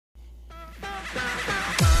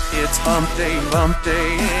It's hump day, bump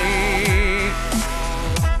day.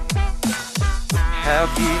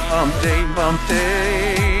 Happy hump day, bump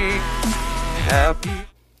day. Happy.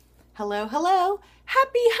 Hello, hello.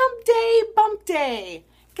 Happy hump day, bump day.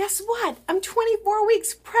 Guess what? I'm 24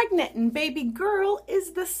 weeks pregnant and baby girl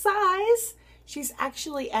is the size. She's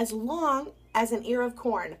actually as long as an ear of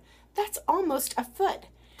corn. That's almost a foot.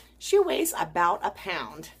 She weighs about a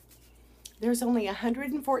pound. There's only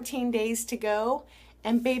 114 days to go,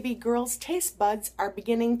 and baby girl's taste buds are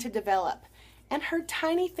beginning to develop, and her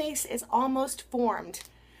tiny face is almost formed.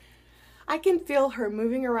 I can feel her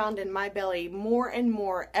moving around in my belly more and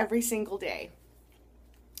more every single day.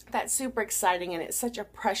 That's super exciting, and it's such a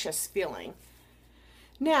precious feeling.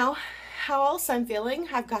 Now, how else I'm feeling?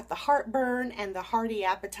 I've got the heartburn and the hearty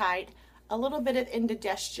appetite, a little bit of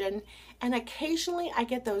indigestion, and occasionally I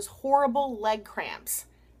get those horrible leg cramps.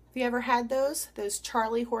 Have you ever had those? Those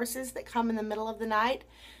Charlie horses that come in the middle of the night?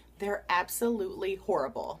 They're absolutely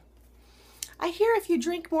horrible. I hear if you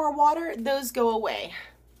drink more water, those go away.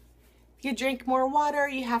 If you drink more water,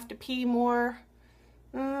 you have to pee more.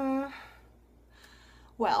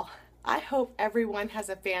 Well, I hope everyone has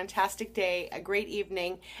a fantastic day, a great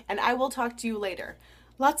evening, and I will talk to you later.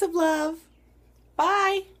 Lots of love.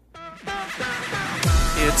 Bye.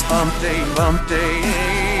 It's hump day, bump day.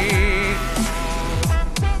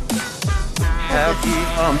 Happy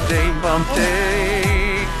hump day, bump day.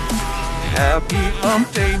 Happy hump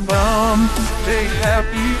day, bump day.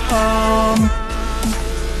 Happy hump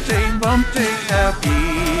day, bump day. Happy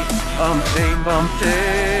hump day, bump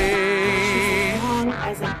day. Long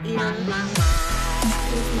as an ear.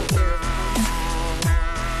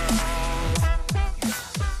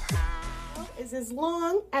 Is as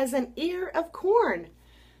long as an ear of corn.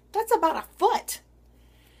 That's about a foot.